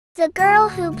The Girl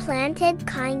Who Planted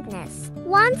Kindness.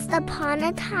 Once upon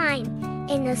a time,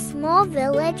 in a small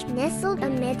village nestled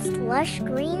amidst lush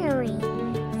greenery,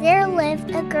 there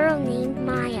lived a girl named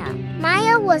Maya.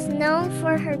 Maya was known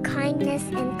for her kindness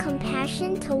and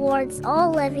compassion towards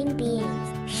all living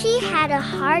beings. She had a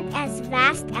heart as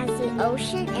vast as the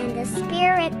ocean and a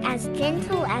spirit as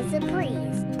gentle as a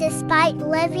breeze. Despite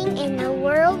living in a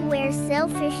world where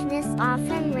selfishness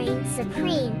often reigned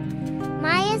supreme,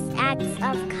 Maya's acts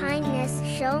of kindness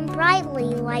shone brightly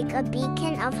like a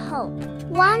beacon of hope.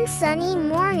 One sunny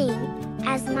morning,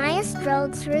 as Maya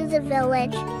strolled through the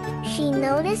village, she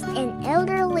noticed an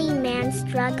elderly man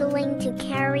struggling to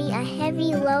carry a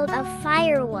heavy load of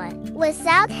firewood.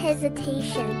 Without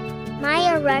hesitation,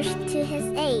 Maya rushed to his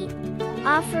aid,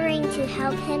 offering to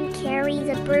help him carry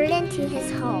the burden to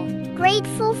his home.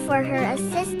 Grateful for her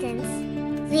assistance,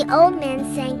 the old man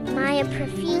thanked Maya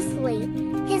profusely,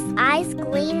 his eyes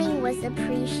gleaming with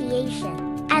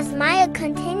appreciation. As Maya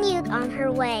continued on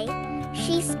her way,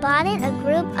 she spotted a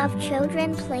group of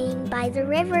children playing by the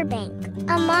riverbank.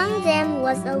 Among them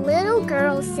was a little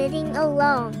girl sitting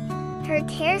alone, her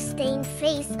tear-stained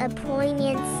face a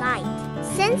poignant sight.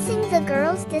 Sensing the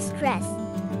girl's distress,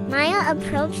 Maya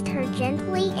approached her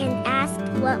gently and asked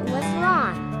what was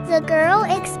wrong. The girl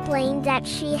explained that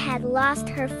she had lost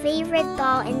her favorite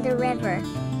doll in the river,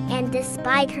 and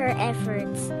despite her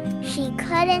efforts, she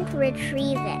couldn't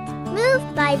retrieve it.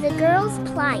 Moved by the girl's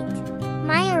plight,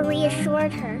 Maya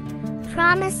reassured her,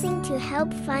 promising to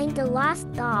help find the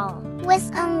lost doll.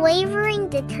 With unwavering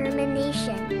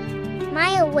determination,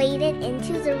 Maya waded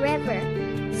into the river,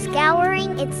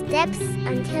 scouring its depths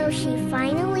until she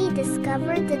finally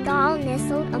discovered the doll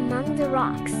nestled among the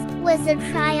rocks. With a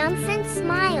triumphant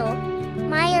smile,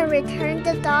 Maya returned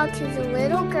the doll to the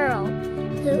little girl,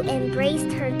 who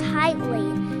embraced her tightly,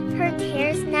 her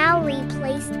tears now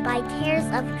replaced by tears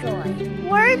of joy.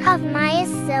 Word of Maya's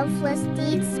selfless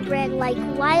deeds spread like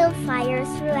wildfire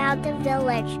throughout the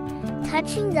village,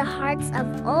 touching the hearts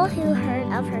of all who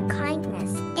heard of her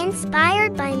kindness.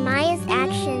 Inspired by Maya's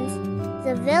actions,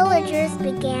 the villagers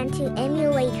began to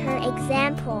emulate her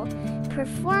example,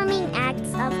 performing acts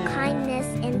of kindness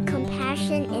and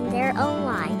compassion in their own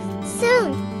lives.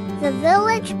 Soon, the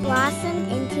village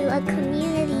blossomed into a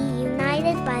community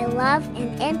united by love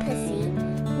and empathy,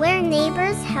 where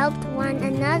neighbors helped one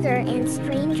another and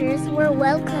strangers were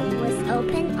welcomed with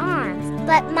open arms.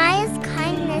 But Maya's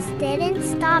kindness didn't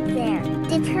stop there.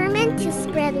 Determined to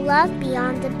spread love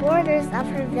beyond the borders of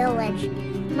her village,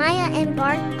 Maya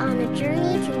embarked on a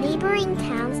journey to neighboring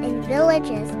towns and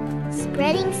villages,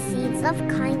 spreading seeds of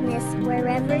kindness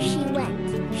wherever she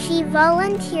went. She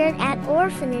volunteered at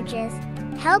orphanages,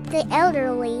 helped the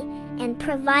elderly, and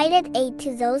provided aid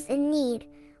to those in need,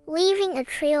 leaving a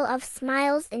trail of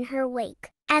smiles in her wake.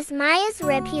 As Maya's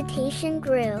reputation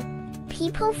grew,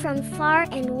 people from far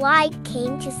and wide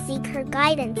came to seek her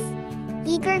guidance,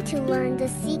 eager to learn the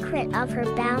secret of her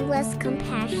boundless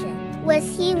compassion. With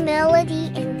humility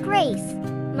and grace,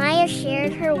 Maya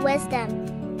shared her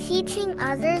wisdom, teaching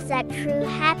others that true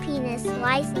happiness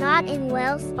lies not in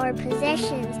wealth or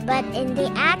possessions but in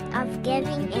the act of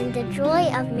giving and the joy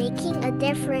of making a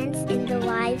difference in the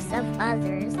lives of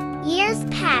others. Years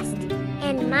passed,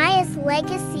 and Maya's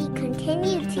legacy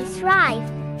continued to thrive,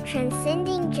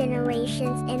 transcending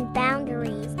generations and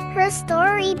boundaries. Her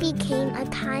story became a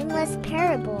timeless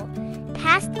parable,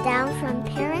 passed down from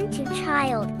parent to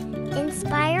child,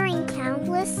 inspiring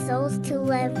countless souls to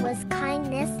live with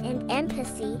kindness and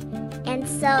empathy. And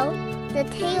so, the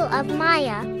tale of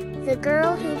Maya, the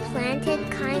girl who planted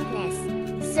kindness,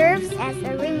 serves as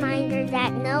a reminder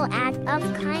that no act of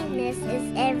kindness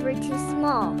is ever too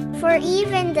small. For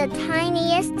even the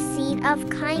tiniest seed of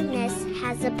kindness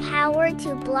has the power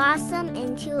to blossom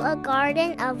into a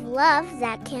garden of love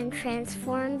that can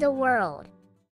transform the world.